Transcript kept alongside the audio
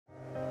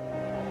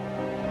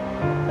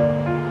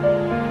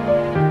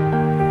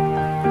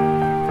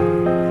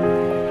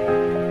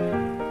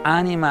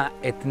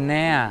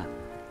Animaetnea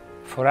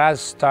for us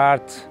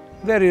start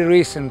very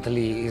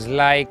recently, is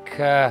like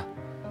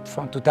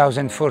from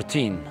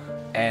 2014.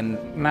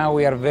 And now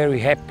we are very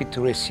happy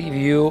to receive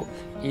you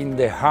in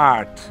the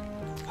heart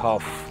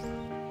of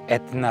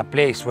Etna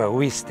place where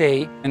we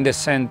stay, in the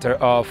center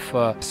of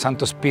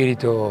Santo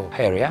Spirito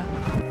area.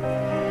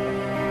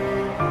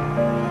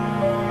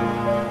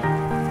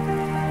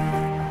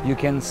 You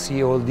can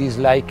see all these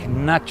like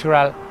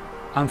natural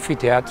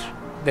amphitheaters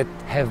that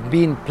have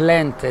been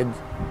planted,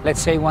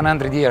 let's say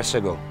 100 years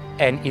ago.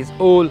 And it's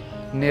all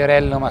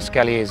Nerello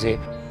Mascalese.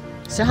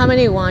 So how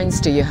many wines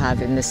do you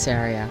have in this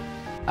area?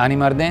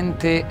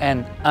 Animardente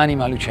and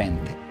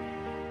Animalucente.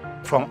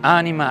 From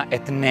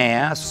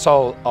Animaetnea,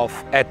 soul of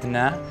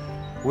Etna,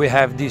 we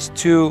have these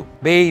two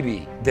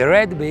baby. The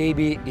red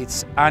baby,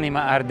 it's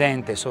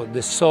Animardente, so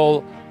the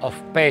soul of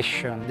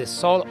passion, the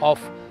soul of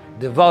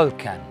the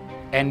volcano.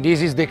 And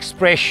this is the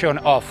expression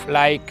of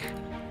like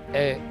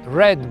a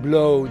red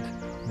blood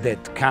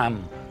that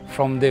come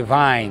from the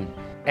vine.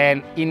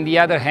 And in the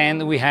other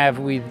hand, we have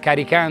with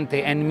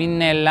Carricante and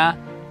Minnella,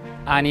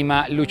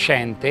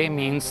 Animalucente,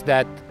 means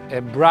that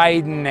a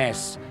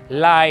brightness,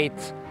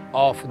 light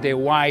of the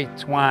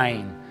white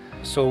wine.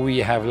 So we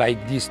have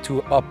like these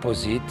two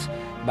opposites,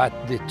 but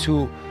the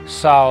two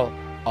souls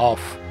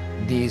of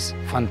this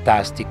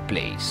fantastic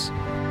place.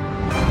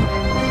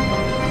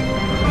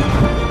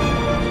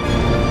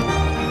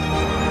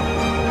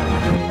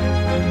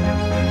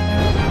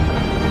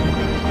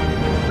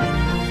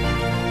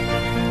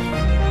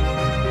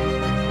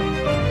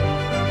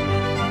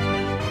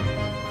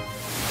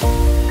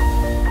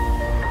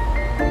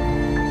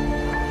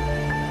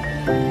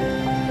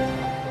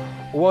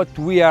 What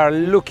we are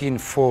looking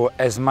for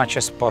as much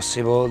as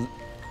possible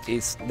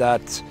is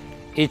that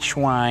each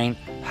wine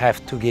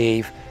have to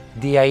give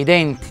the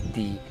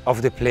identity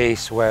of the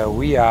place where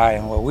we are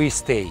and where we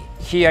stay.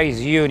 Here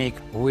is unique.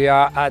 We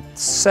are at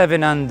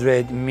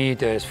 700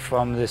 meters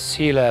from the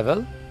sea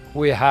level.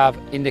 We have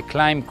in the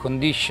climate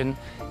condition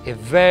a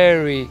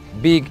very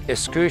big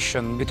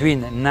excursion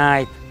between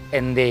night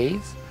and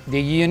days.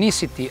 The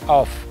unicity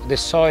of the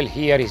soil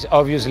here is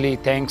obviously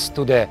thanks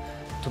to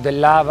the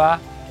lava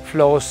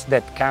flows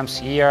that comes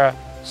here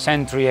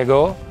century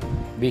ago,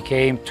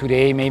 became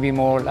today maybe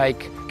more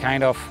like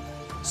kind of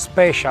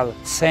special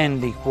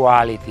sandy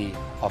quality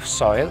of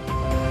soil.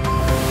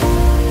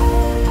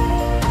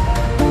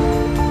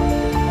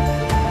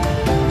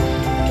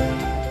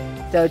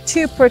 The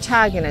two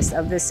protagonists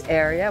of this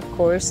area, of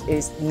course,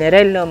 is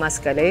Nerello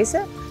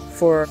Mascalese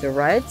for the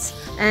reds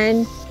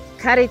and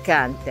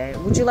Carricante.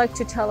 Would you like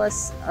to tell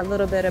us a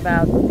little bit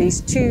about these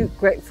two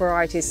great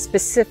varieties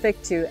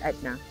specific to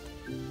Etna?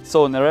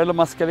 So Nerello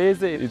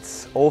Mascalese,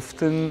 it's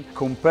often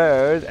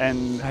compared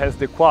and has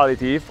the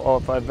quality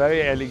of a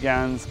very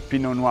elegant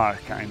Pinot Noir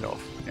kind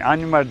of.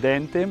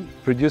 Animardente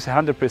produces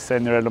 100%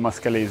 Nerello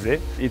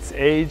Mascalese. It's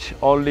aged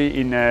only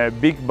in a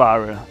big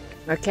barrel.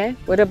 Okay,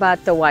 what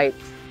about the white?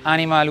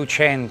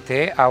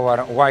 Animalucente,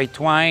 our white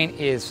wine,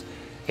 is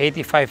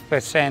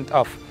 85%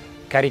 of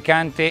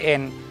Carricante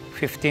and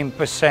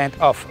 15%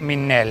 of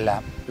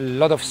Minnella. A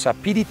lot of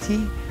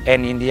sapidity,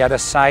 and in the other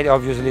side,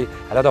 obviously,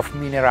 a lot of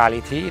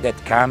minerality that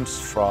comes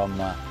from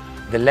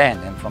the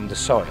land and from the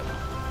soil.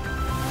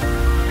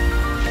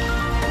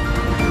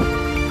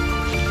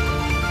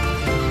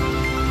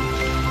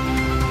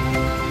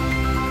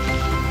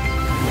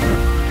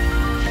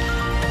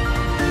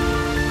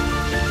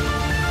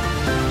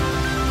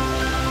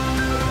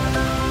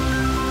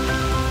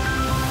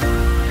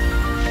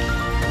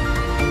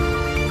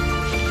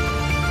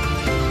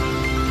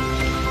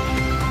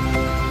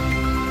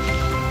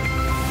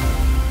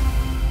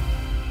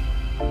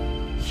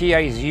 Here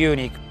is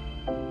unique.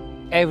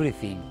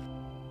 Everything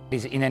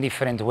is in a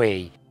different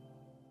way.